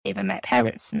even my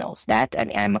parents knows that. I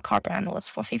mean, I'm a carbon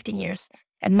analyst for 15 years,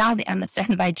 and now they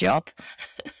understand my job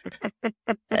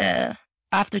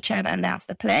after China announced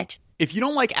the pledge. If you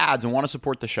don't like ads and want to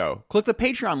support the show, click the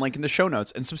Patreon link in the show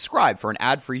notes and subscribe for an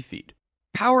ad-free feed.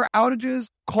 Power outages,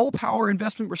 coal power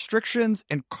investment restrictions,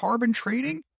 and carbon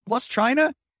trading, plus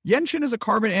China? Yenshin is a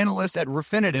carbon analyst at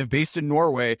Refinitiv based in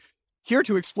Norway, here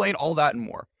to explain all that and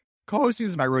more. Co-hosting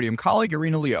is my Rhodium colleague,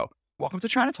 Irina Leo. Welcome to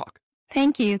China Talk.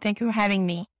 Thank you. Thank you for having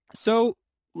me. So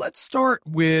let's start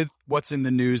with what's in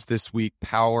the news this week,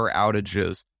 power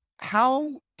outages.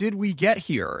 How did we get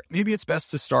here? Maybe it's best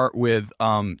to start with,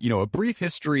 a brief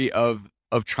history of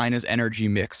China's energy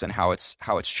mix and how it's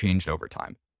changed over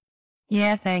time.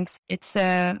 Yeah, thanks. It's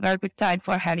a very good time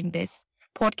for having this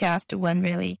podcast when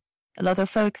really a lot of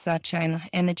focus on China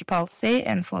energy policy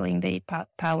and following the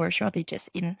power shortages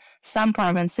in some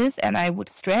provinces. And I would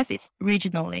stress it's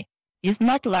regionally. It's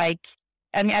not like,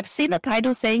 I mean, I've seen the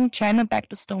title saying China back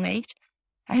to Stone Age.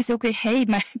 I said, okay, hey,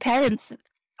 my parents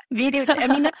video. I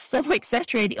mean, that's so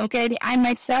exaggerating. Okay, I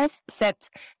myself said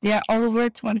there are over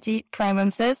 20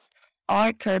 provinces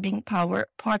are curbing power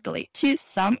partly to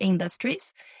some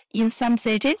industries in some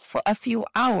cities for a few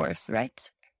hours, right?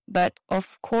 But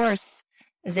of course,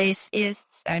 this is,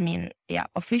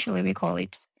 officially we call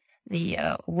it the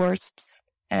worst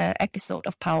episode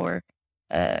of power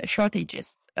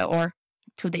shortages, or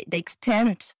to the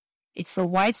extent it's so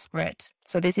widespread.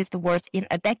 So this is the worst in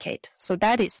a decade. So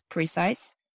that is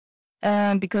precise.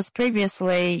 Because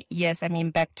previously, yes, I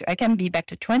can be back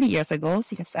to 20 years ago,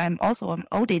 since I'm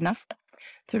old enough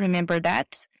to remember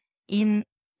that. In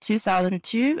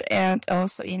 2002 and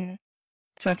also in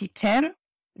 2010,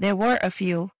 there were a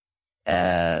few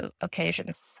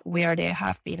occasions where there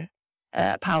have been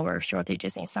power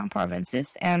shortages in some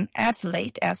provinces, and as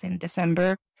late as in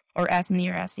December or as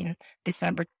near as in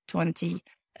December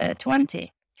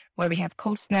 2020, where we have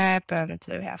cold snap and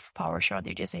we have power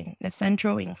shortages in the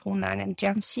central, in Hunan and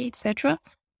Jiangxi, etc.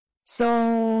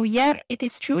 So yeah, it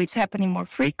is true it's happening more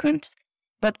frequent,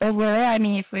 but overall,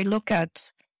 if we look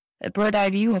at a bird's eye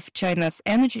view of China's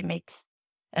energy mix,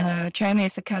 China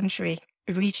is a country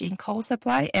rich in coal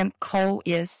supply, and coal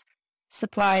is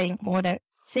supplying more than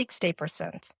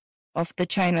 60% of the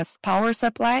China's power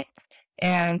supply,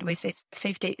 and we say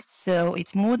 50, so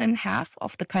it's more than half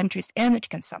of the country's energy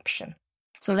consumption.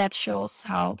 So that shows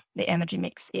how the energy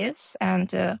mix is, and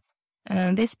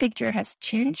this picture has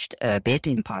changed a bit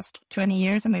in the past 20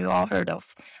 years. We've all heard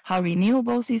of how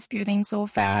renewables is building so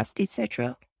fast,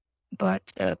 etc.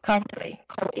 But currently,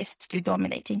 coal is still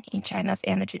dominating in China's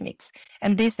energy mix.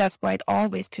 And that's why it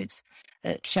always puts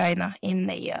China in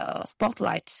the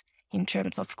spotlight in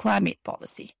terms of climate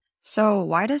policy. So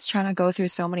why does China go through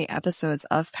so many episodes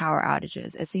of power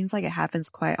outages? It seems like it happens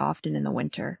quite often in the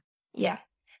winter. Yeah.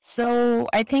 So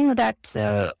I think that,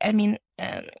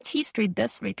 history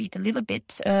does repeat a little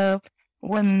bit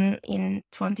when in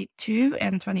 22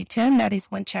 and 2010, that is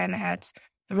when China had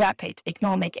rapid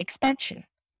economic expansion.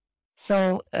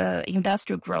 So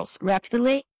industrial grows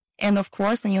rapidly, and of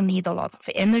course, then you need a lot of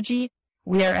energy,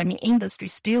 where, industry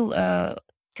still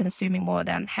consuming more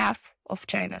than half of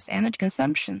China's energy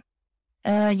consumption.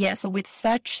 So with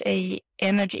such a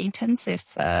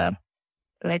energy-intensive,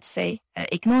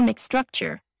 economic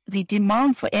structure, the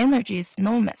demand for energy is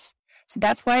enormous. So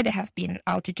that's why there have been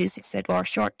outages that were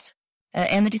short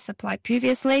energy supply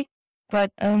previously.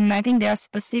 But I think there are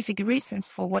specific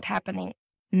reasons for what's happening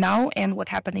now and what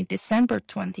happened in December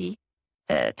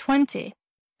 2020.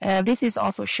 This is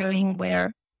also showing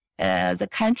where the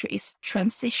country is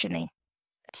transitioning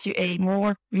to a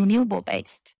more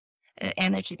renewable-based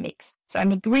energy mix. So,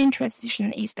 green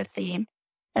transition is the theme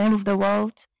all over the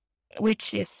world,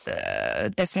 which is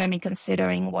definitely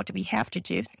considering what we have to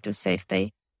do to save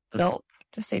the globe,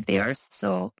 to save the earth.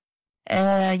 So,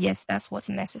 yes, that's what's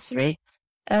necessary.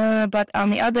 But on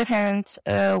the other hand,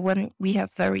 when we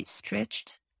have very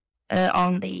stretched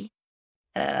on the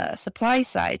supply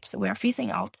side, we are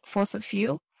phasing out fossil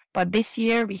fuel. But this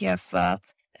year we have a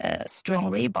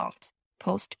strong rebound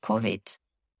post-COVID.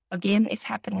 Again, it's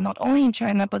happening not only in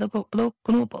China, but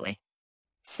globally.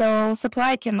 So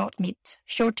supply cannot meet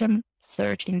short-term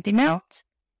surge in demand.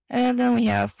 And then we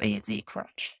have the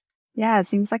crunch. Yeah, it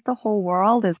seems like the whole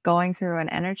world is going through an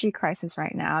energy crisis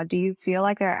right now. Do you feel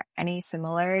like there are any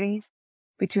similarities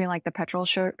between the petrol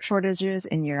shortages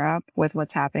in Europe with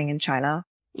what's happening in China?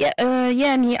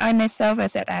 I myself,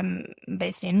 as I said, I'm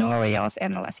based in Norway, also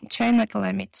analyzing China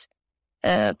climate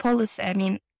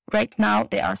policy. Right now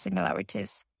there are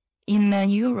similarities. In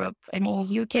Europe,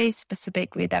 UK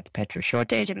specifically, that petrol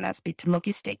shortage, and that's bit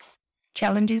logistics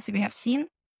challenges we have seen.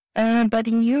 But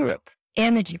in Europe,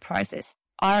 energy prices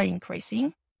are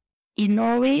increasing. In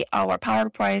Norway, our power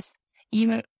price,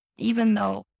 even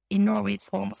though in Norway it's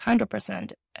almost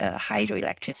 100%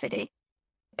 hydroelectricity,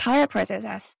 power prices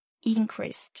has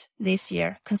increased this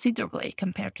year considerably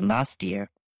compared to last year,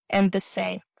 and the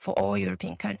same for all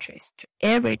European countries.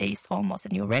 Every day is almost a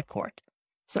new record.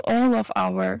 So all of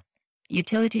our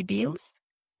utility bills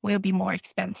will be more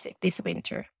expensive this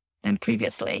winter than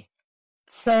previously.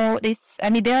 So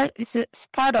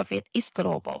part of it is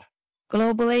global.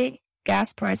 Globally,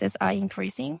 gas prices are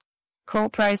increasing, coal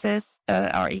prices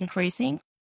are increasing,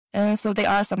 so there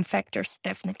are some factors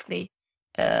definitely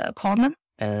common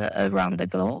around the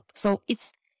globe. So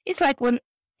it's like when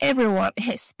everyone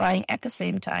is buying at the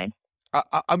same time.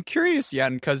 I'm curious,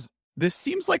 Yen, because this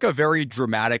seems like a very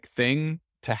dramatic thing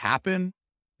to happen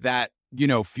that,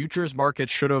 futures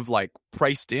markets should have like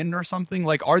priced in or something.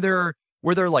 Like, were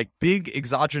there like big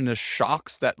exogenous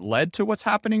shocks that led to what's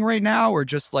happening right now, or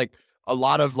just like a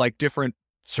lot of like different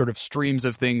sort of streams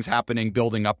of things happening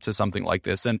building up to something like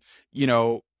this? And,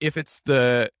 if it's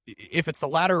the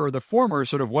latter or the former,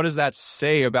 sort of what does that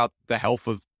say about the health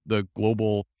of the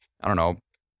global,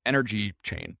 energy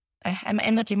chain? I'm an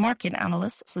energy market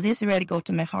analyst, so this really goes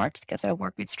to my heart because I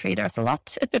work with traders a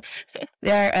lot.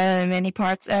 There are many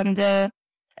parts, and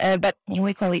but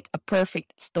we call it a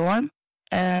perfect storm.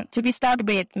 To be started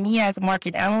with, me as a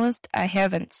market analyst, I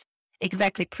haven't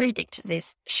exactly predict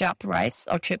this sharp rise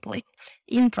or tripling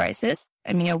in prices.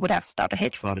 I mean, I would have started a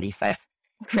hedge fund if I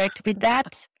correct with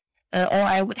that, or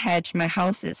I would hedge my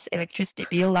house's electricity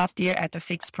bill last year at a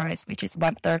fixed price, which is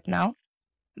 1/3 now.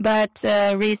 But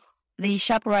with the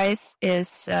sharp rise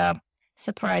is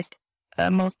surprised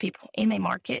most people in the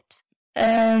market.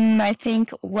 I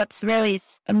think what's really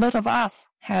is a lot of us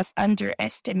has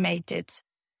underestimated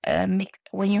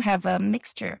when you have a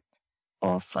mixture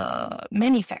of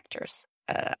many factors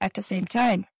at the same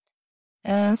time.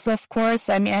 So, of course,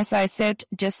 I mean, as I said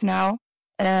just now,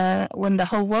 when the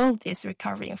whole world is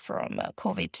recovering from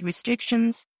COVID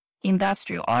restrictions,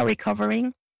 industry are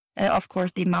recovering, of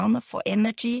course, demand for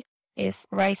energy is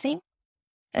rising.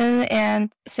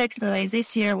 And secondly,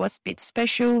 this year was a bit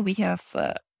special. We have,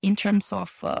 in terms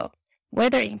of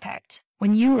weather impact,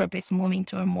 when Europe is moving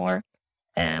to a more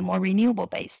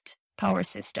renewable-based power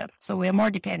system. So we are more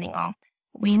depending on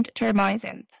wind turbines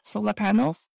and solar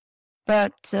panels.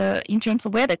 But in terms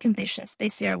of weather conditions,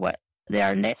 this year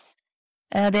there are less.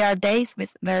 There are days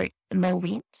with very low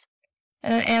wind.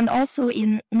 And also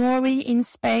in Norway, in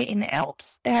Spain, in the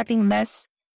Alps, there have been less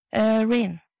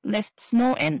rain, less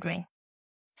snow and rain.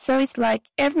 So it's like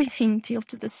everything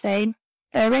tilted the same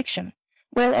direction.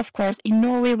 Well, of course, in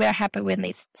Norway, we're happy when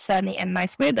it's sunny and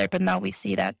nice weather, but now we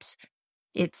see that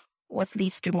it's what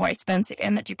leads to more expensive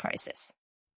energy prices.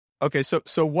 Okay,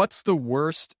 so what's the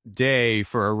worst day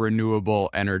for a renewable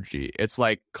energy? It's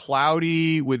like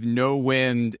cloudy with no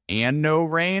wind and no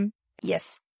rain?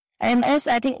 Yes. And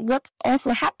also, I think what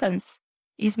also happens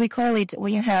is we call it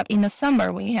when you have, in the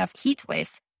summer, when you have heat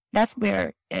wave, that's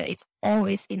where it's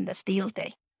always in the still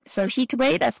day. So heat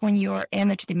wave, that's when your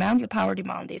energy demand, your power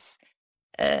demand is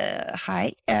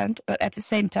high, but at the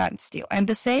same time still. And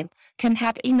the same can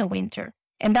happen in the winter.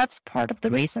 And that's part of the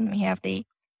reason we have the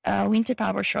winter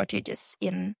power shortages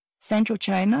in central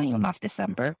China in last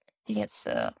December. It's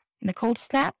in the cold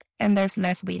snap, and there's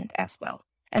less wind as well.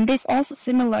 And this also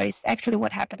similar is actually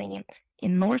what happening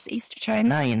in northeast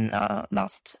China in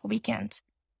last weekend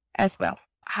as well.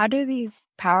 How do these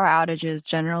power outages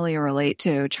generally relate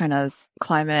to China's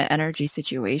climate energy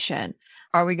situation?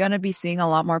 Are we going to be seeing a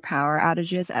lot more power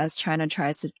outages as China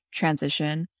tries to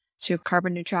transition to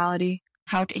carbon neutrality?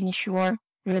 How to ensure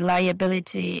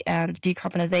reliability and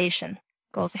decarbonization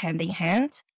goes hand in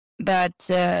hand. But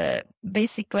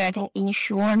basically, I think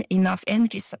ensuring enough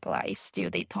energy supply is still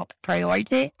the top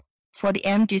priority. For the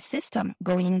energy system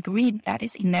going green, that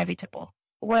is inevitable.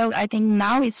 Well, I think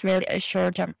now it's really a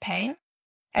short-term pain.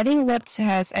 I think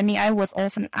I was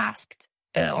often asked,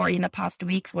 or in the past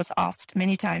weeks was asked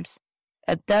many times,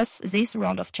 does this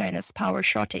round of China's power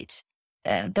shortage,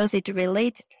 does it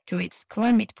relate to its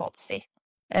climate policy?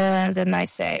 Then I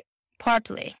say,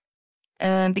 partly,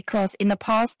 because in the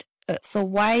past, so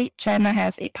why China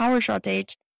has a power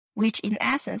shortage, which in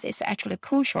essence is actually a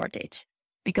coal shortage,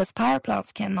 because power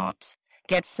plants cannot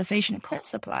get sufficient coal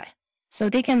supply. So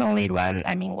they can only run,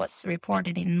 what's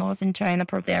reported in northern China,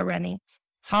 probably they're running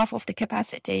half of the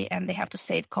capacity, and they have to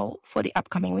save coal for the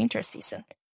upcoming winter season.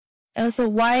 And so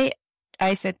why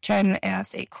I said China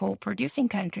as a coal-producing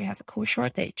country has a coal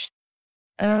shortage?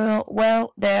 It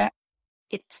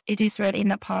is really in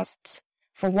the past.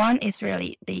 For one, it's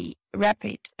really the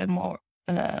rapid and more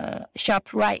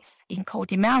sharp rise in coal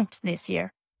demand this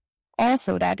year.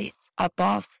 also that is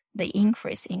above the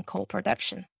increase in coal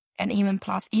production and even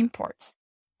plus imports.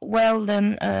 Well,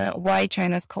 then why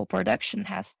China's coal production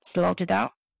has slowed down?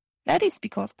 That is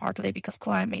partly because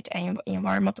climate and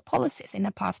environmental policies in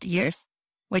the past years,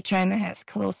 where China has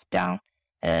closed down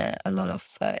a lot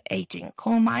of aging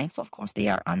coal mines. Of course, they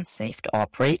are unsafe to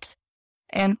operate,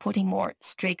 and putting more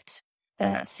strict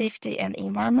safety and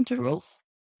environmental rules.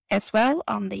 As well,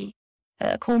 on the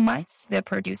coal mines, they're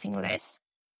producing less.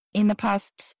 In the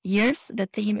past years, the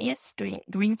theme is doing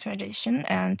green transition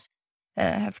and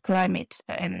have climate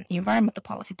and environmental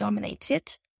policy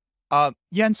dominated.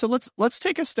 And so let's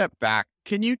take a step back.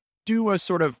 Can you do a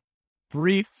sort of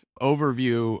brief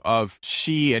overview of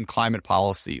Xi and climate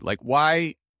policy? Like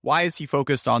why is he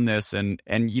focused on this, and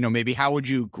maybe how would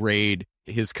you grade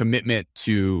his commitment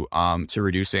to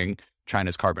reducing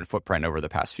China's carbon footprint over the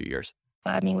past few years?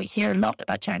 I mean, we hear a lot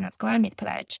about China's climate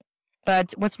pledge,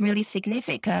 but what's really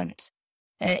significant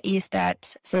is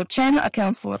that China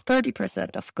accounts for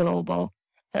 30% of global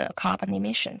carbon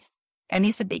emissions, and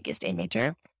it's the biggest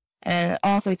emitter.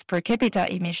 Also, its per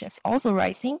capita emissions also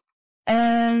rising.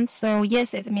 And so,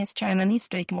 yes, it means China needs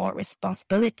to take more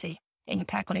responsibility in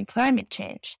tackling climate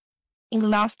change. In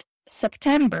last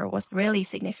September was really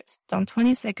significant. On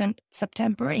 22nd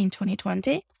September in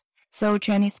 2020,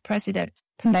 Chinese president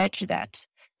pledged that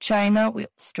China will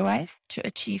strive to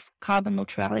achieve carbon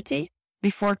neutrality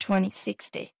before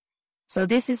 2060. So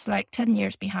this is like 10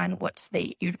 years behind what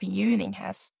the European Union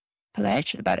has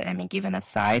pledged, but given the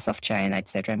size of China,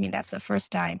 etc., that's the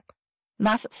first time.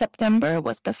 Last September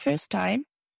was the first time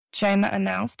China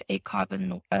announced a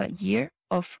year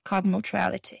of carbon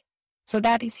neutrality. So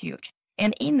that is huge.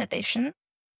 And in addition,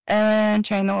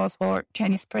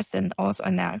 Chinese president also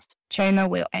announced China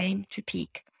will aim to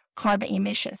peak carbon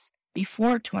emissions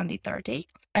before 2030.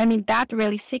 That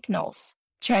really signals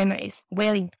China is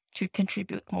willing to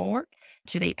contribute more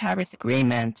to the Paris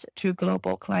Agreement, to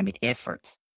global climate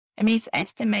efforts. It's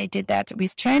estimated that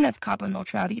with China's carbon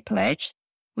neutrality pledge,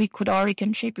 we could already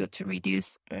contribute to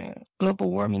reduce global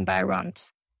warming by around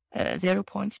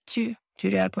 0.2 to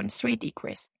 0.3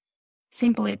 degrees,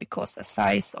 simply because the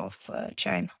size of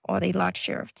China or the large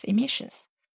share of its emissions.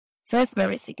 So it's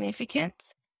very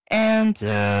significant. And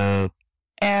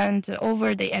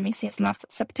over since last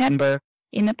September,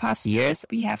 in the past years,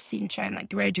 we have seen China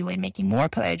gradually making more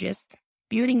pledges,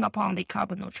 building upon the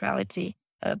carbon neutrality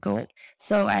goal.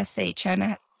 So as say,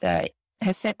 China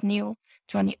has set new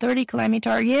 2030 climate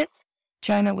targets.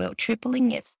 China will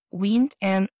tripling its wind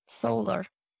and solar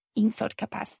installed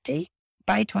capacity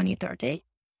by 2030.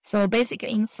 So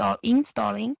basically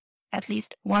installing at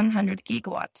least 100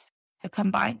 gigawatts of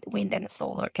combined wind and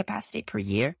solar capacity per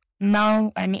year.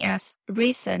 Now, as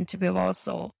recent, we've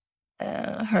also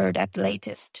heard at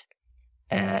latest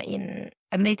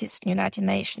United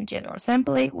Nations General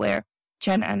Assembly, where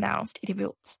China announced it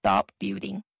will stop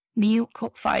building new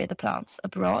coal-fired plants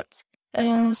abroad.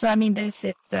 This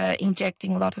is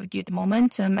injecting a lot of good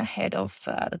momentum ahead of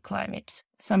the climate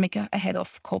summit, ahead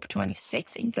of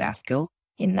COP26 in Glasgow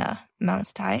in a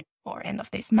month's time or end of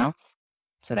this month.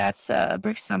 So that's a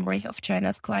brief summary of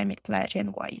China's climate pledge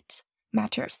and why it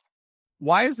matters.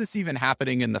 Why is this even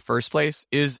happening in the first place?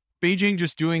 Is Beijing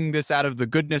just doing this out of the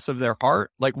goodness of their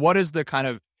heart? Like, what is the kind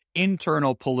of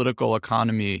internal political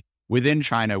economy within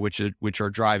China which are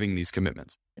driving these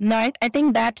commitments? No, I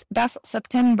think that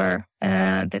September,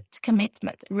 that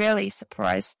commitment really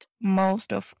surprised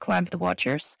most of climate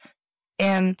watchers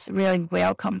and really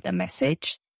welcomed the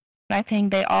message. I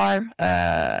think they are,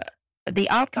 the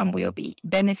outcome will be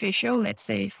beneficial, let's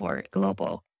say, for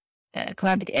global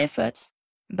climate efforts.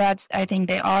 But I think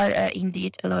there are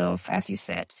indeed a lot of, as you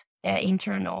said,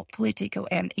 internal political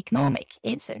and economic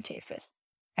incentives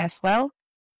as well.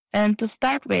 And to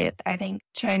start with, I think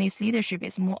Chinese leadership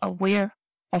is more aware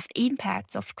of the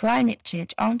impacts of climate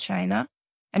change on China.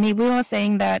 We were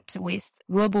saying that with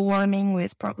global warming,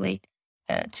 with probably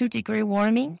 2-degree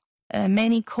warming,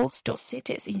 many coastal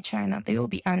cities in China, they will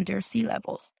be under sea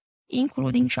levels,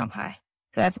 including Shanghai.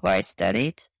 That's why I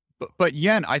studied. But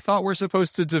Yan, I thought we're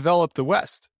supposed to develop the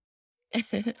West.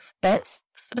 That's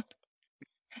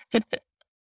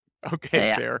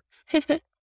okay, fair.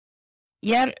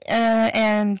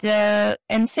 And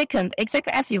second,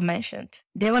 exactly as you mentioned,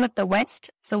 develop the West.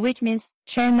 So which means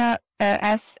China,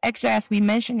 as we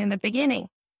mentioned in the beginning,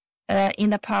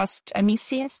 in the past,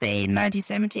 since the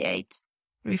 1978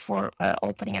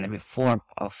 opening and reform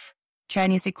of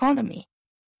Chinese economy,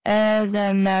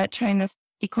 then China's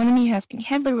economy has been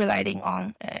heavily relying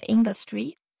on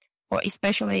industry, or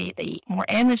especially the more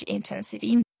energy-intensive.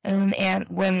 And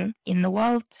when in the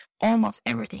world, almost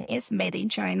everything is made in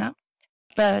China,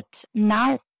 But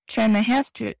now China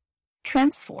has to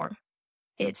transform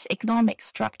its economic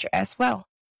structure as well,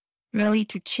 really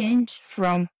to change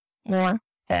from more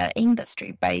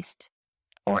industry-based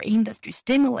or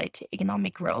industry-stimulated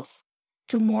economic growth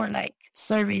to more like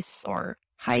service or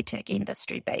high-tech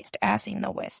industry-based as in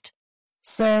the West.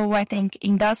 So I think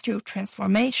industrial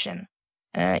transformation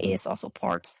is also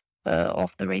part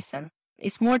of the reason.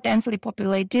 It's more densely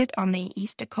populated on the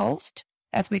East Coast,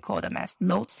 as we call them as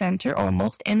load center, or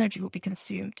most energy will be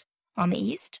consumed on the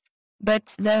East.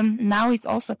 But then now it's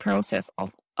also a process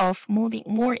of moving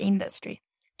more industry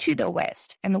to the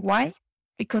West. And why?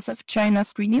 Because of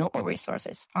China's renewable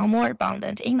resources are more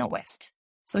abundant in the West.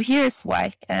 So here's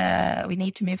why we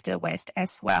need to move to the West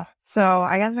as well. So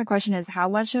I guess my question is, how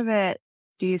much of it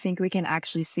do you think we can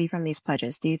actually see from these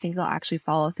pledges? Do you think they'll actually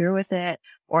follow through with it?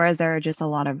 Or is there just a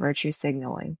lot of virtue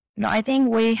signaling? No, I think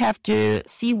we have to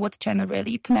see what China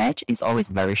really pledged. It's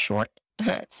always a very short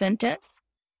sentence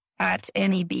at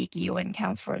any big UN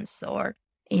conference or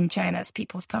in China's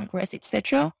People's Congress,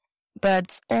 etc.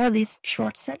 But all these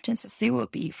short sentences, they will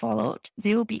be followed.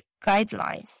 They will be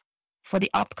guidelines for the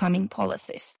upcoming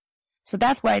policies. So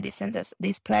that's why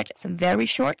these pledges are very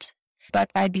short,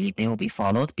 but I believe they will be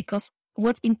followed because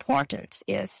what's important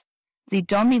is they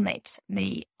dominate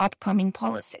the upcoming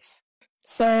policies.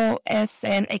 So as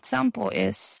an example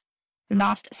is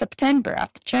last September,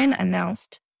 after China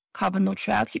announced carbon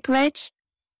neutrality pledge,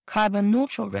 carbon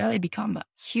neutral really become a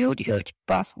huge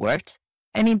buzzword.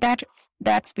 I mean,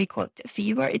 that's because the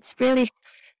fever, it's really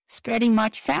spreading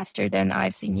much faster than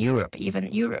I've seen Europe.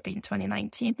 Even Europe in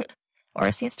 2019,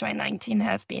 or since 2019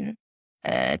 has been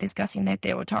discussing net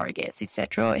zero targets,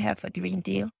 etc. We have a Green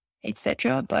Deal,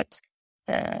 etc. But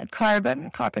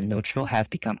carbon neutral has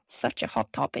become such a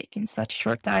hot topic in such a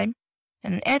short time,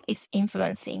 and it is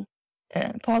influencing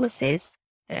policies,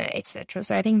 etc.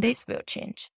 So I think this will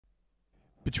change.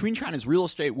 Between China's real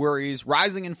estate worries,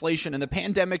 rising inflation, and the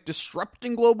pandemic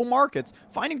disrupting global markets,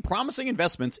 finding promising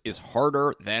investments is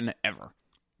harder than ever.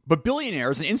 But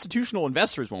billionaires and institutional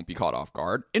investors won't be caught off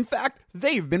guard. In fact,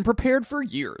 they've been prepared for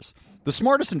years. The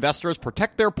smartest investors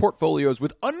protect their portfolios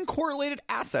with uncorrelated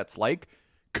assets like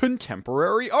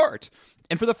contemporary art.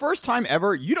 And for the first time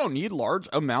ever, you don't need large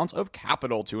amounts of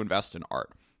capital to invest in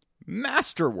art.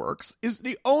 Masterworks is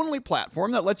the only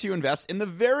platform that lets you invest in the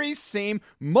very same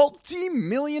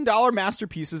multi-million-dollar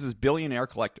masterpieces as billionaire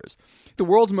collectors. The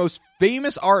world's most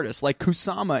famous artists like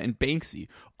Kusama and Banksy,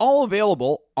 all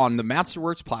available on the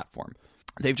Masterworks platform.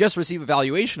 They've just received a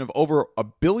valuation of over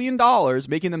 $1 billion,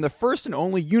 making them the first and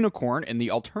only unicorn in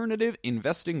the alternative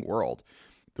investing world.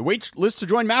 The wait list to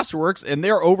join Masterworks, and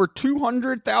there are over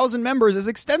 200,000 members, is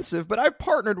extensive, but I've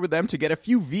partnered with them to get a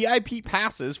few VIP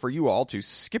passes for you all to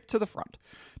skip to the front.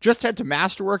 Just head to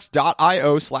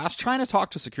masterworks.io/ChinaTalk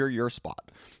to secure your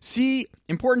spot. See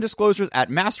important disclosures at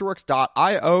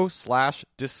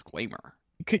masterworks.io/disclaimer.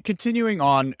 Continuing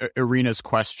on Irina's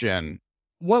question,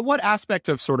 what aspect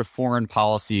of sort of foreign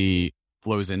policy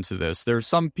flows into this? There's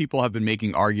some people have been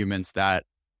making arguments that,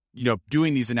 you know,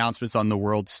 doing these announcements on the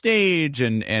world stage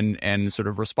and sort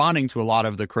of responding to a lot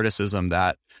of the criticism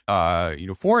that,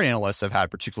 foreign analysts have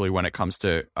had, particularly when it comes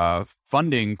to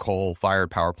funding coal-fired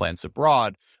power plants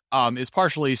abroad, is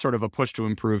partially sort of a push to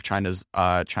improve China's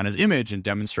image and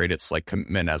demonstrate its like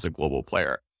commitment as a global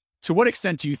player. To what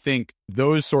extent do you think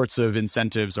those sorts of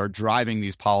incentives are driving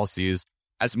these policies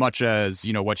as much as,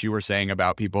 you know, what you were saying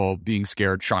about people being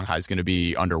scared Shanghai's going to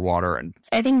be underwater? And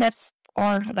I think that's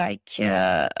or like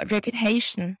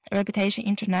reputation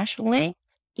internationally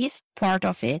is part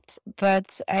of it.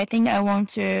 But I think I want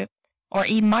to, or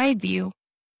in my view,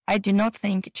 I do not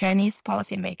think Chinese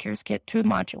policymakers get too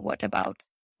much what about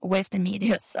Western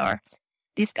media are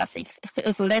discussing.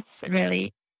 So that's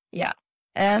really,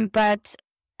 but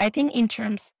I think in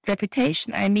terms of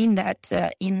reputation, I mean that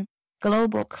in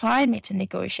global climate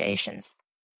negotiations,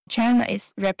 China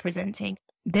is representing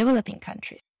developing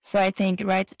countries. So I think,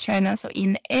 China, so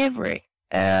in every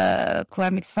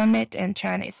climate summit, and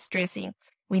China is stressing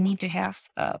we need to have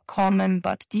common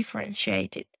but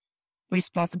differentiated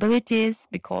responsibilities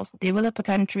because developed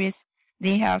countries,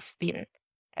 they have been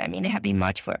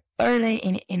much for early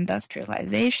in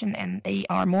industrialization, and they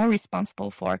are more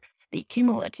responsible for the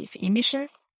cumulative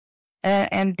emissions.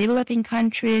 And developing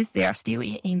countries, they are still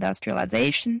in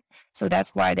industrialization, so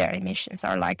that's why their emissions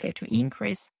are likely to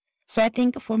increase. So I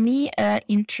think for me,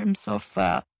 in terms of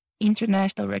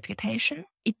international reputation,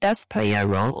 it does play a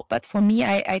role. But for me,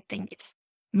 I think it's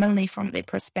mainly from the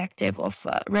perspective of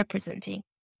representing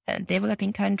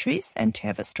developing countries and to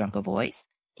have a stronger voice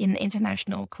in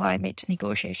international climate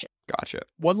negotiations. Gotcha.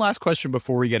 One last question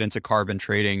before we get into carbon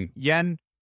trading. Yen,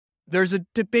 there's a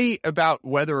debate about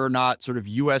whether or not sort of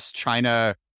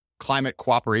U.S.-China climate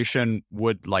cooperation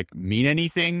would mean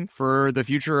anything for the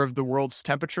future of the world's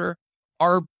temperature.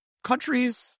 Are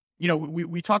countries,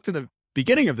 we talked in the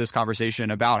beginning of this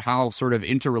conversation about how sort of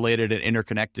interrelated and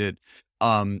interconnected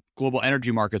global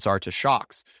energy markets are to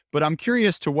shocks. But I'm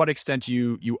curious to what extent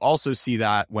you also see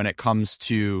that when it comes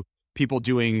to people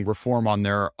doing reform on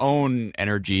their own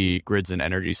energy grids and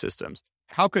energy systems.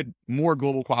 How could more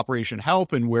global cooperation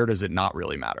help, and where does it not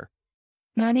really matter?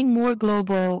 I think more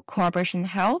global cooperation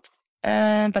helps,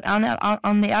 but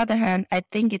on the other hand, I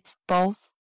think it's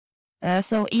both.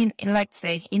 So let's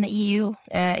say in the EU,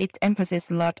 it emphasizes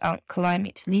a lot on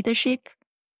climate leadership,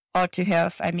 or to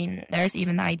have, there's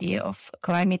even an idea of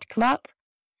climate club.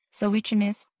 So which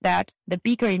means that the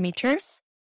bigger emitters,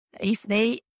 if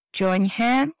they join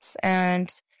hands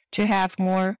and to have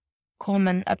more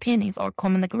common opinions or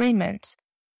common agreement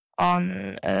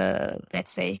on,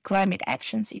 let's say, climate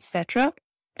actions, etc.,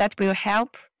 that will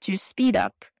help to speed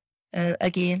up,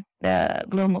 again, the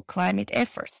global climate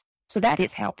efforts. So that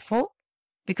is helpful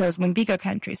because when bigger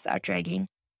countries are dragging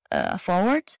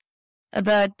forward.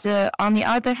 But on the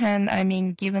other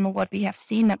hand, given what we have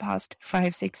seen the past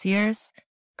 5-6 years,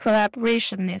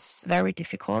 collaboration is very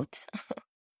difficult.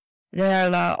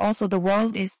 There are also the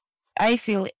world is, I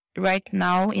feel right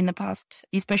now in the past,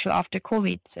 especially after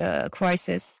COVID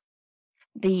crisis,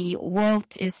 the world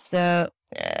is, there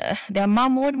are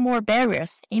more and more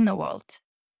barriers in the world.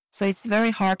 So it's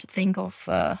very hard to think of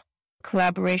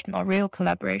collaboration or real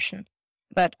collaboration.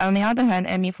 But on the other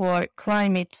hand, for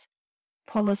climate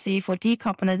policy, for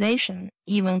decarbonization,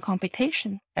 even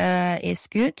competition is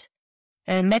good.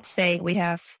 And let's say we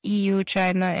have EU,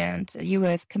 China, and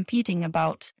US competing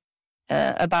about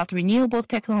renewable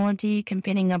technology,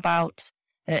 competing about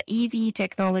EV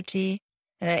technology,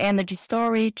 energy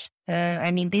storage.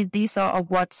 These are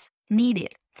what's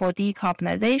needed for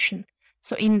decarbonization.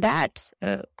 So in that,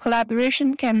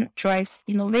 collaboration can drive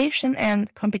innovation,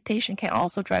 and competition can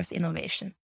also drive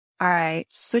innovation. All right,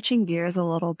 switching gears a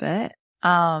little bit.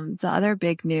 The other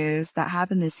big news that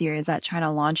happened this year is that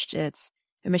China launched its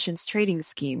emissions trading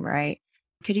scheme, right?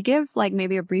 Could you give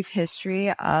maybe a brief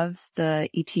history of the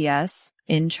ETS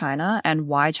in China and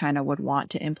why China would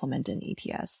want to implement an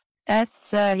ETS? I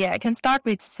can start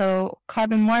with,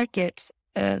 carbon market,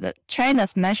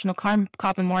 China's national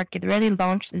carbon market really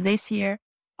launched this year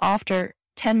after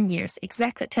 10 years,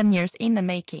 exactly 10 years in the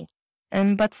making.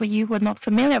 But for you who are not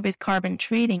familiar with carbon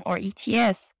trading or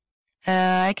ETS,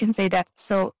 I can say that,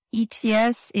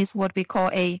 ETS is what we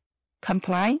call a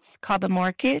compliance carbon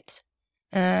market.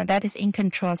 That is in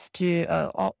contrast to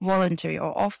voluntary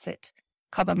or offset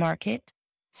carbon market.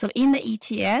 So in the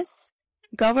ETS,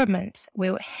 government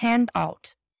will hand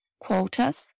out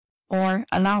quotas or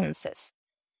allowances,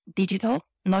 digital,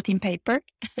 not in paper,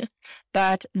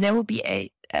 but there will be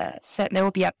a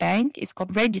bank. It's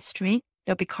called registry.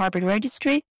 There'll be carbon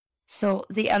registry. So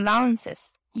the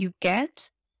allowances you get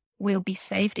will be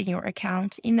saved in your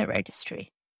account in the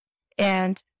registry.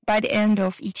 And by the end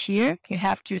of each year, you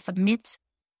have to submit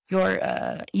your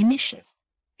emissions,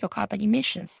 your carbon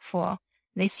emissions for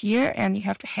this year, and you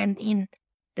have to hand in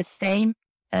the same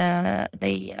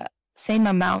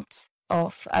amount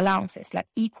of allowances,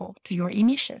 equal to your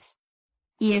emissions.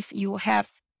 If you have,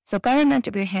 government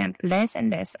will hand less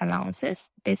and less allowances,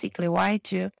 basically why?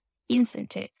 To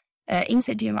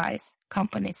incentivize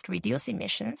companies to reduce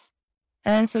emissions.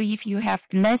 And so if you have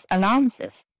less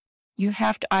allowances, you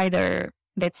have to either,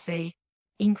 let's say,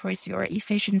 increase your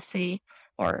efficiency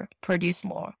or produce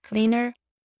more cleaner,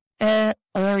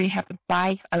 or you have to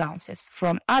buy allowances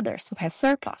from others who have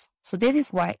surplus. So this is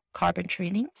why carbon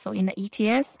trading. So in the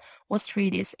ETS was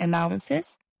treated as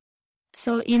allowances.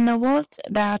 So in the world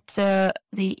that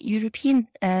the European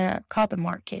carbon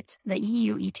market, the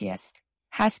EU ETS,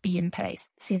 has been in place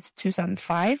since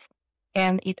 2005,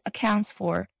 and it accounts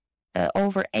for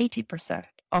over 80%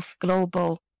 of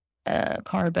global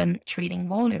carbon trading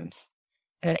volumes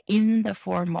in the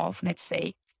form of, let's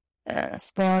say,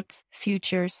 spot,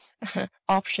 futures,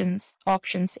 options,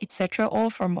 etc., all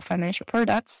form of financial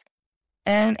products.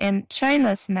 And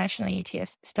China's national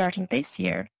ETS starting this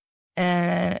year,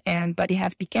 but it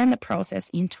has begun the process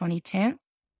in 2010.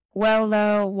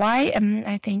 Well, why?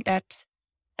 I think that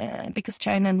because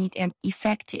China needs an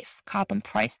effective carbon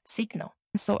price signal.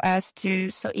 So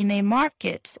in a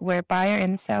market where buyer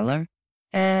and seller,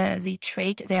 they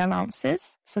trade their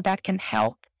allowances, so that can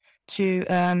help to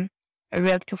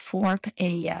form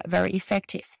a very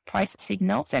effective price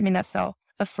signal. That's a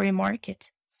free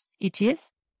market. It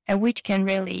is, and which can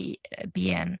really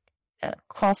be a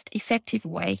cost-effective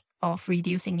way of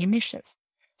reducing emissions.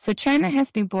 So China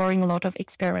has been borrowing a lot of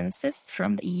experiences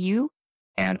from the EU,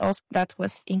 and also that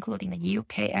was including the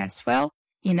UK as well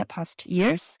in the past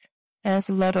years. There's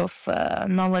a lot of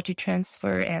knowledge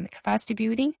transfer and capacity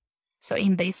building. So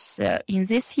in this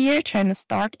year, China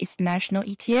started its national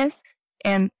ETS,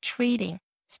 and trading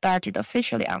started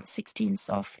officially on 16th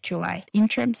of July. In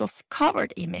terms of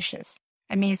covered emissions,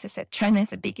 I mean, as I said, China is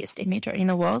the biggest emitter in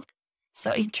the world.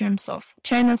 So in terms of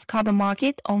China's carbon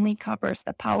market, only covers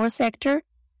the power sector.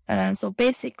 So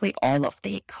basically all of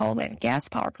the coal and gas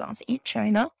power plants in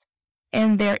China,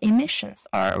 and their emissions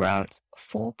are around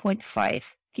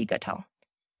 4.5 gigaton.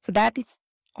 So that is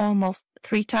almost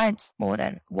 3 times more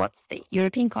than what the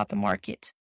European carbon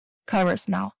market covers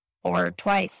now, or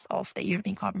twice of the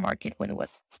European carbon market when it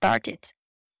was started.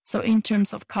 So in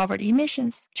terms of covered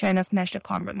emissions, China's national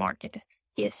carbon market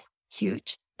is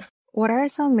huge. What are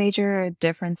some major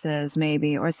differences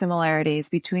maybe or similarities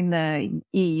between the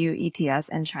EU ETS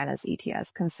and China's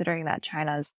ETS, considering that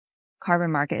China's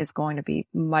carbon market is going to be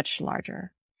much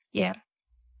larger? Yeah.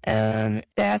 There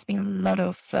has been a lot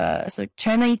of, so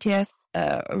China ETS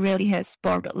really has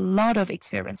borrowed a lot of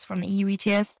experience from the EU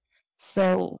ETS.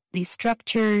 So the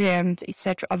structure and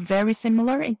etc. are very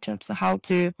similar in terms of how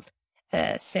to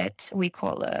set, we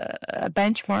call a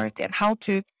benchmark, and how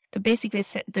to basically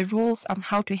set the rules on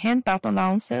how to hand out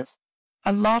allowances.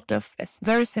 A lot of it's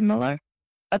very similar.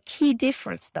 A key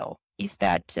difference, though, is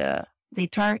that the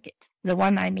target, the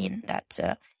one I mean that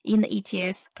in the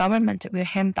ETS, government will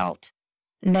hand out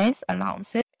less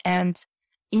allowances, and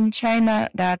in China,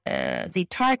 that the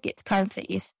target currently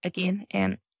is again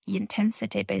an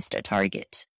intensity-based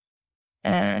target.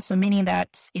 So meaning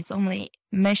that it's only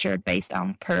measured based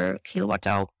on per kilowatt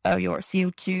hour your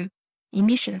CO2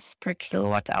 emissions per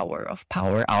kilowatt hour of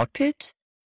power output.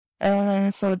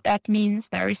 So that means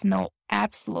there is no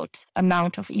absolute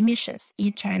amount of emissions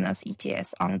in China's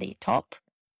ETS on the top.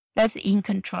 That's in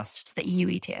contrast to the EU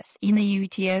ETS. In the EU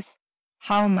ETS,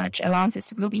 how much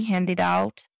allowances will be handed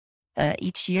out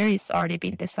each year is already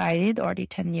been decided, already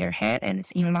 10-year ahead, and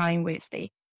it's in line with the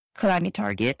climate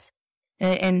target.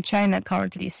 And China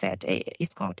currently set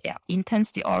it's called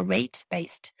intensity or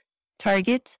rate-based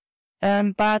target.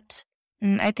 But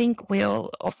I think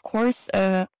we'll, of course,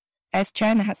 as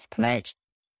China has pledged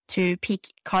to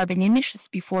peak carbon emissions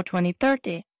before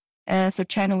 2030, so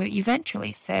China will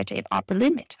eventually set an upper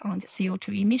limit on the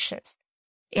CO2 emissions.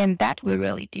 And that will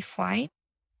really define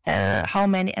how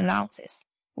many allowances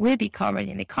will be covered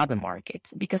in the carbon market,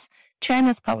 because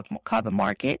China's carbon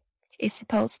market is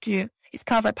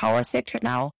covered power sector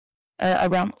now,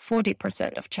 around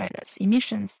 40% of China's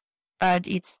emissions, but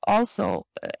it's also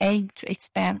aimed to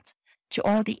expand to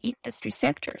all the industry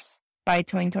sectors by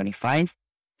 2025.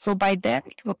 So by then,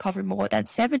 it will cover more than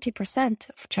 70%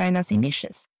 of China's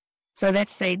emissions. So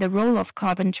let's say the role of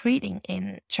carbon trading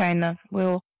in China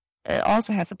will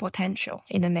also has a potential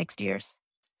in the next years.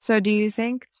 So do you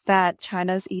think that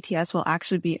China's ETS will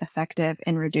actually be effective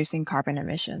in reducing carbon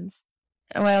emissions?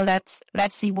 Well, let's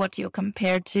see what you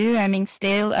compare to. I mean,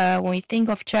 still, when we think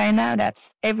of China,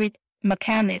 that's every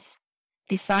mechanism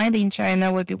designed in China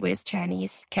will be with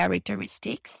Chinese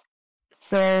characteristics.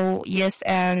 So yes,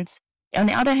 and on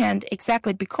the other hand,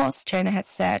 exactly because China has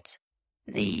set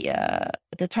the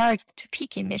target to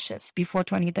peak emissions before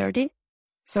 2030,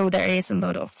 so there is a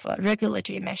lot of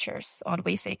regulatory measures, or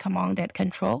we say command and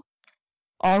control,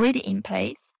 already in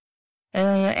place.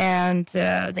 And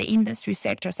the industry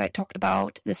sectors I talked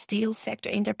about, the steel sector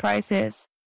enterprises,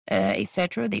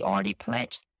 etc., they already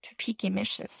pledged to peak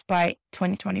emissions by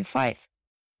 2025.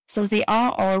 So there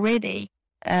are already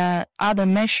other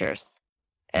measures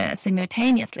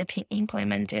simultaneously being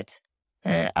implemented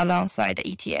alongside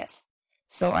the ETS.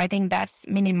 So I think that's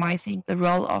minimizing the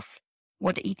role of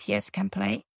what the ETS can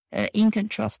play in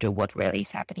contrast to what really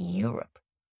is happening in Europe,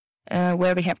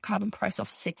 where we have carbon price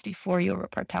of 64 euro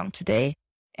per ton today,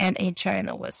 and in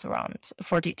China was around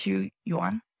 42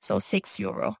 yuan, so 6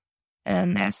 euro.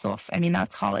 And as of, I mean,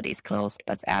 not holidays closed,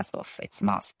 but as of its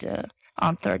last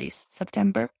on 30th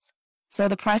September. So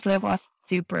the price level was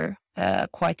super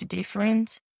quite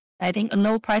different. I think a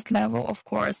low price level, of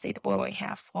course, it will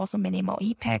have also minimal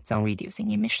impacts on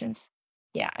reducing emissions.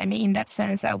 Yeah, I mean, in that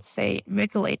sense, I would say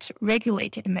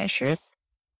regulated measures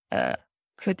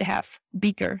could have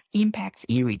bigger impacts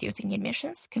in reducing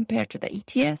emissions compared to the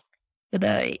ETS.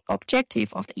 The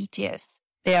objective of the ETS,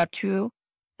 there are two.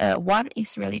 One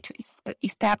is really to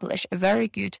establish a very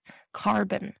good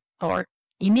carbon or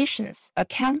emissions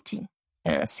accounting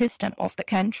system of the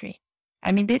country.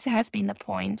 I mean, this has been the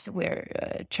point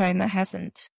where China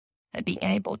hasn't been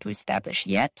able to establish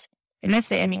yet. And let's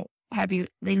say, I mean,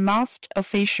 the last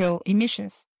official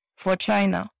emissions for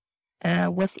China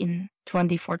was in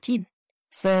 2014.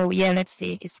 So yeah, let's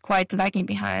see, it's quite lagging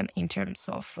behind in terms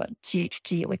of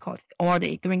GHG, we call it, or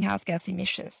the greenhouse gas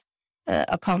emissions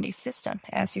accounting system,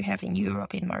 as you have in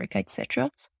Europe, in America,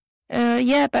 etc.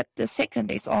 But the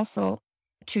second is also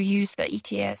to use the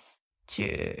ETS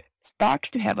to start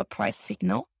to have a price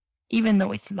signal, even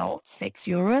though it's low,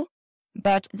 €6.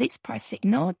 But this price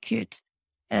signal could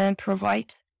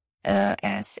provide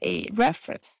as a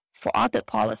reference for other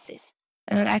policies.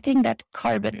 And I think that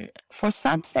carbon, for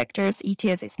some sectors,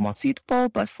 ETS is more suitable,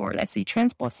 but for, let's say,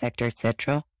 transport sector,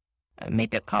 etc.,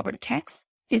 maybe a carbon tax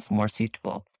is more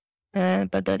suitable.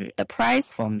 But then the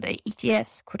price from the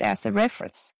ETS could as a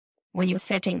reference when you're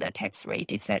setting the tax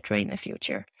rate, etc., in the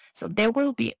future. So there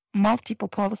will be multiple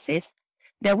policies.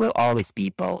 There will always be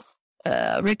both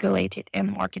regulated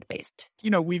and market-based.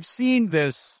 We've seen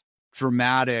this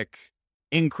dramatic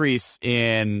increase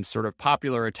in sort of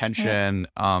popular attention,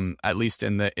 at least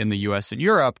in the US and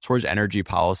Europe, towards energy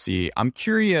policy. I'm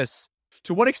curious,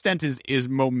 to what extent is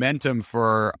momentum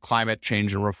for climate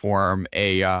change and reform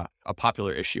a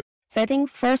popular issue? So I think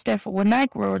first of all, when I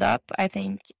grew up, I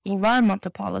think environmental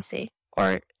policy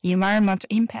or environmental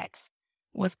impacts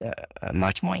was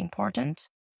much more important.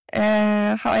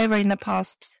 However, in the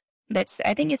past,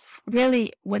 I think it's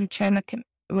really when China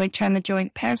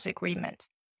joined Paris Agreement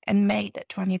and made the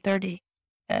 2030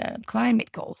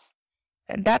 climate goals,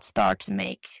 and that started to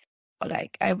make,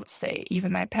 like I would say,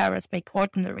 even my parents make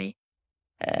ordinary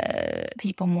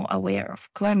people more aware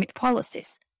of climate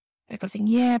policies. Because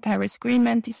Paris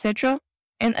Agreement, etc.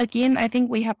 And again, I think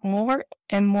we have more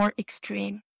and more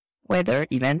extreme weather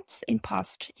events in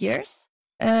past years.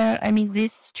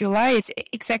 This July is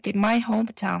exactly my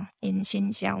hometown in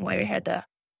Xinjiang, where we had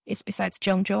it's besides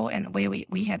Zhengzhou, and where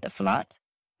we had the flood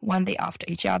one day after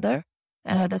each other,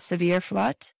 the severe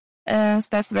flood. So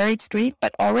that's very extreme.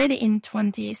 But already in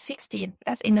 2016,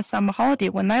 that's in the summer holiday,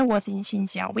 when I was in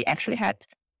Xinjiang, we actually had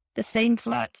the same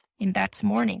flood in that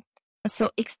morning.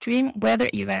 So extreme weather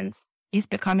events is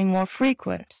becoming more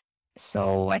frequent.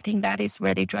 So I think that is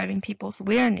really driving people's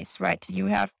awareness, right?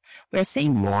 We're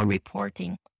seeing more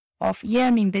reporting of,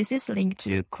 this is linked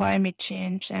to climate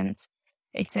change and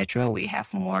etc. We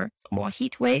have more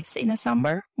heat waves in the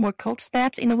summer, more cold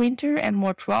snaps in the winter, and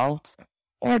more droughts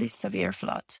or the severe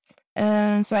floods.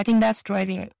 So I think that's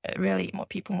driving really more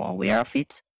people more aware of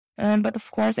it. But of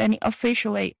course,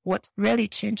 officially what really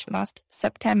changed last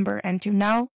September until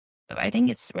now, I think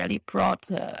it's really broad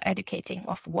educating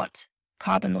of what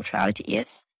carbon neutrality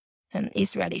is, and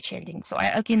is really changing. So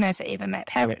I say even my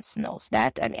parents knows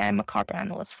that. I'm a carbon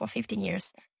analyst for 15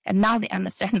 years, and now they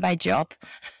understand my job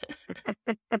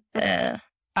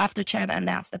after China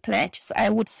announced the pledge. So I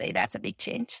would say that's a big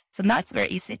change. So now it's very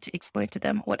easy to explain to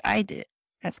them what I do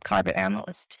as carbon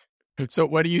analyst. So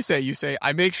what do you say? You say,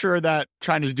 I make sure that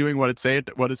China's doing what it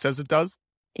says it does?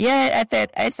 Yeah,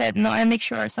 I said, no, I make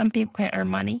sure some people can earn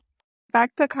money.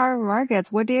 Back to carbon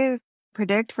markets, what do you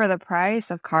predict for the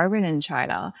price of carbon in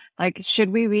China? Like, should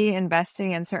we be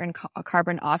investing in certain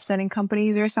carbon offsetting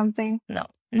companies or something? No.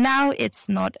 Now it's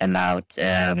not allowed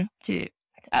to,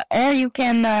 or you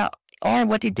can, or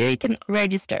what you do, you can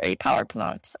register a power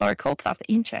plant or a coal plant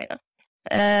in China.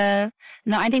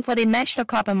 No, I think for the national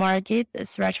carbon market, the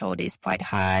threshold is quite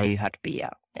high. You have to be,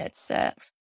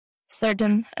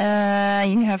 certain,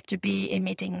 you have to be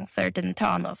emitting certain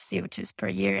ton of CO2 per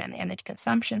year and energy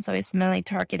consumption. So it's mainly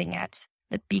targeting at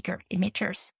the bigger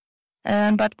emitters.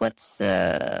 But what's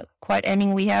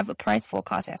we have a price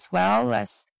forecast as well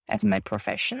as my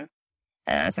profession.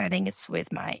 So I think it's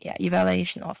with my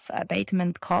evaluation of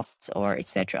abatement costs or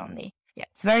etc.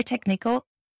 It's very technical.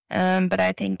 But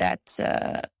I think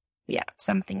that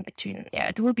something between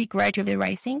it will be gradually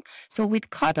rising. So with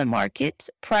carbon market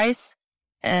price,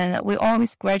 we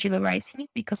always gradually rising.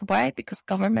 Because why? Because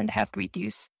government has to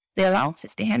reduce the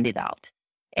allowances they handed out.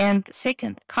 And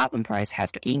second, carbon price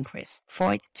has to increase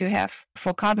for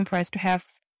carbon price to have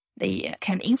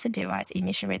can incentivize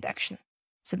emission reduction.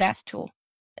 So that's two.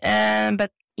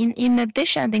 But in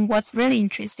addition, I think what's really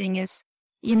interesting is,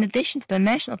 in addition to the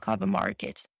national carbon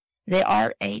market, there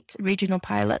are 8 regional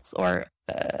pilots or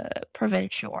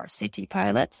provincial or city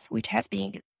pilots, which has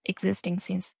been existing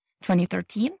since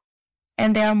 2013.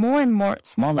 And there are more and more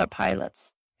smaller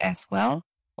pilots as well,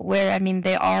 where,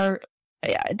 they are,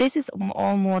 this is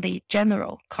all more the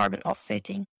general carbon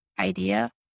offsetting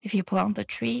idea. If you plant a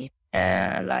tree,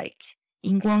 like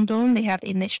in Guangdong, they have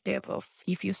the initiative of,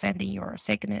 if you send in your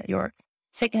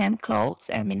secondhand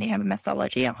clothes, they have a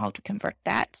methodology on how to convert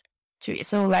that to,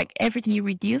 so like everything you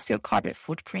reduce your carbon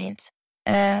footprint,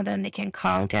 then they can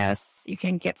count as, you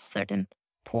can get certain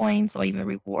points or even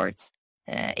rewards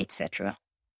etc.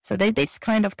 So this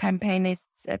kind of campaign is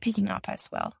picking up as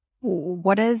well.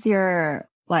 What is your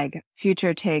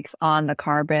future takes on the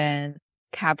carbon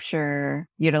capture,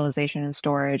 utilization, and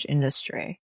storage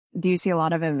industry? Do you see a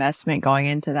lot of investment going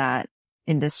into that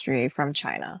industry from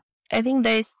China? I think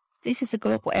this is a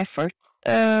global effort.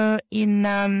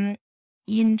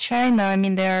 In China, I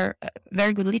mean, there are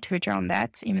very good literature on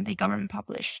that. Even the government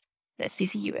published the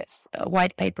CCUS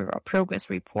white paper or progress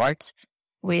report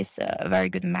with a very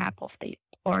good map of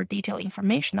or detailed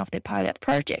information of the pilot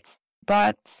projects.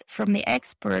 But from the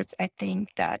experts, I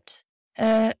think that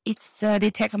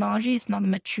the technology is not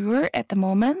mature at the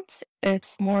moment.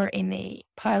 It's more in a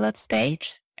pilot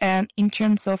stage. And in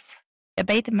terms of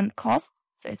abatement costs,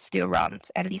 it's still around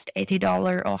at least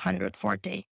 $80 or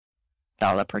 $140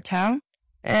 per ton.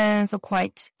 And so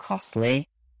quite costly.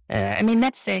 I mean,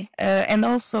 let's say, and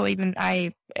also even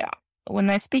when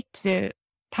I speak to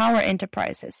power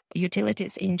enterprises,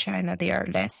 utilities in China, they are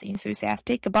less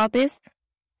enthusiastic about this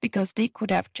because they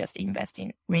could have just invested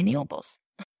in renewables,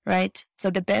 right? So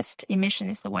the best emission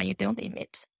is the one you don't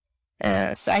emit.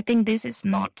 So I think this is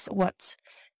not what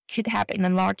could happen in a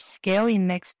large scale in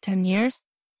the next 10 years.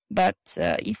 But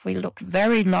if we look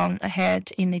very long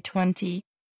ahead in the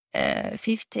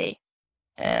 2050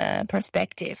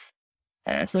 perspective,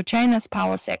 so China's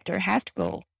power sector has to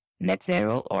go net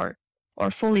zero or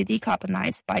fully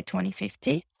decarbonized by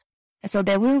 2050. So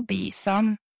there will be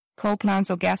some coal plants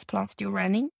or gas plants still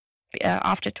running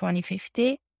after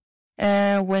 2050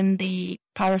 when the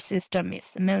power system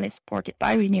is mainly supported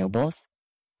by renewables.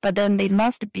 But then the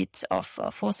last bit of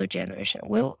fossil generation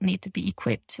will need to be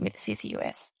equipped with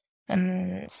CCUS.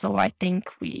 So I think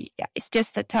it's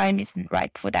just the time isn't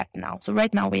ripe for that now. So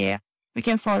right now we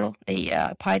can follow the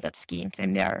pilot schemes,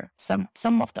 and there are some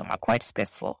of them are quite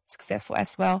successful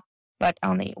as well. But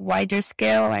on a wider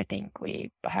scale, I think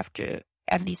we have to,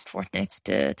 at least for the next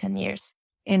 10 years.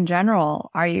 In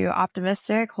general, are you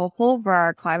optimistic, hopeful for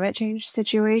our climate change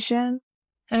situation?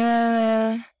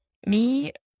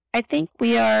 Me, I think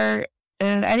we are.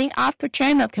 I think after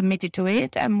China committed to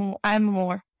it, I'm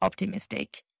more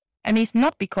optimistic. And it's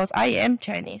not because I am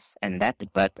Chinese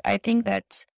but I think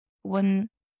that when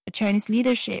the Chinese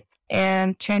leadership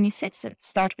and Chinese citizens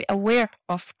start to be aware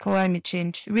of climate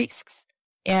change risks,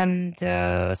 and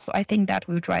so I think that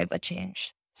will drive a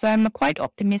change. So I'm quite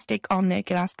optimistic on the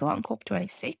Glasgow on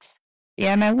COP26.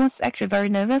 Yeah, and I was actually very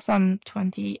nervous on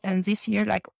this year,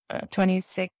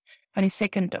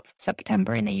 22nd of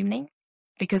September in the evening,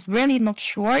 because really not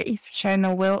sure if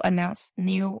China will announce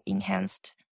new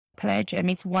enhanced pledge. I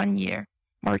mean, it's 1 year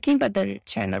marking, but then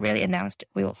China really announced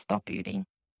we will stop building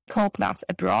coal plants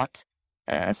abroad.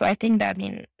 So I think that,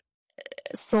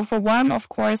 so for one, of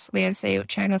course, we can say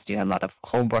China still has a lot of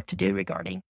homework to do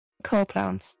regarding coal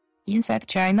plants inside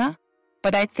China.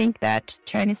 But I think that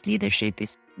Chinese leadership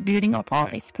is building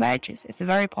upon its pledges. It's a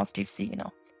very positive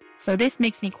signal. So this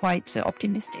makes me quite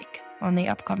optimistic on the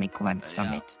upcoming climate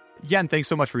summit. Yan, thanks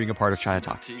so much for being a part of China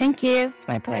Talk. Thank you. It's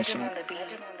my pleasure.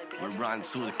 We're running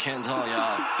to the canton,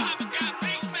 y'all.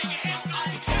 我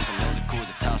穿上牛仔裤，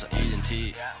再套上一件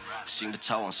T， 新的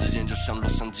超网时间就像洛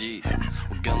杉矶。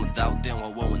我跟我打电话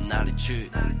问我哪里去，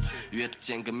约他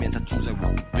见个面，他住在我隔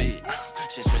壁。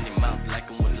先水你帽子来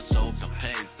跟我的手表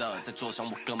配色，再坐上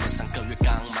我哥们上个月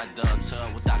刚买的车。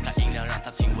我打开音量让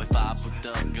他听未发布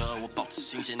的歌，我保持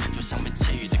新鲜，你就像没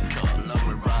气的可乐。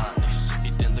We're running。一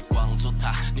点的广州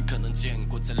塔，你可能见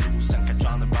过在路上开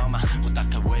装的宝马。我打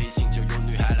开微信就有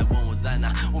女孩来问我在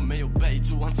哪，我没有备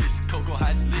注，忘记是 Coco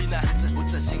还是 Lina。我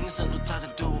在新生路，她在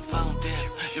对我放电，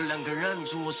有2个人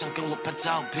住，我想跟我拍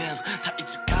照片。她一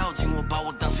直靠近我，把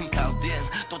我当成靠垫，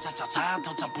都在找插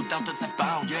头，找不到的在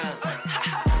抱怨。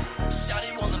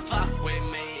Shawty wanna fuck with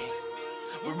me,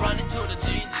 we're running to the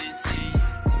GTC。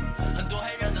很多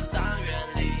黑人的三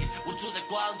元里，我住在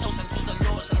广州，想住在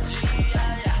洛杉矶。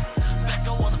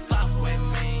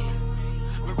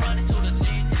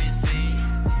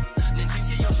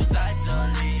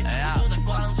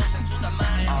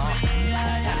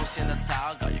现在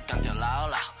草稿也干掉牢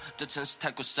牢，这城市太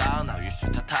过烧脑，允许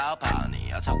他逃跑。你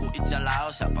要照顾一家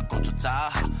老小，把工作找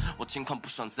好。我情况不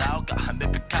算糟糕，还没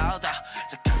被铐到。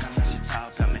再看看那些钞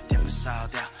票，每天被烧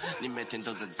掉。你每天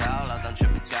都在操劳，但却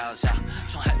不高效。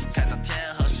从海珠开到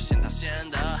天河，实现到先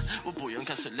的。我不用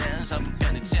看水脸上，不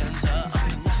跟你牵扯。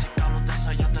看那些高楼大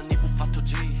厦，要的你无法投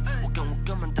机。我跟我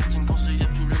哥们达成共识，要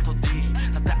出人头地。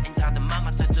他答应他的妈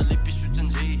妈，在这里必须争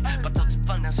气，把刀子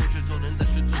放亮，先学做人，再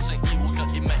学做生意。我可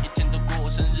以每一天都过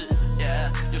生日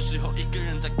 ，yeah。有时候一个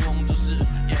人在工作室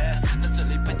 ，yeah。在这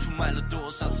里被出卖了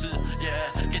多少次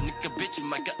 ，yeah。给你个 bitch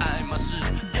买个爱马仕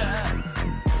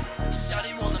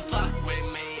 ，yeah。Shawty wanna fuck with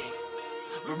me,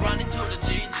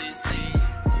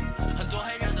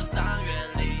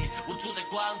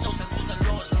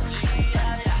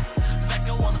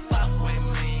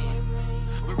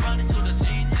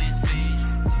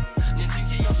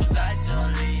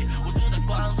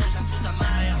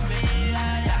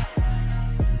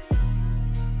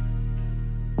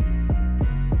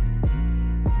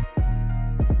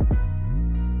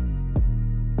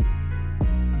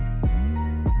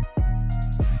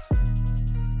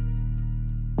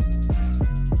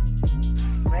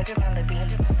 Magic on the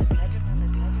beat.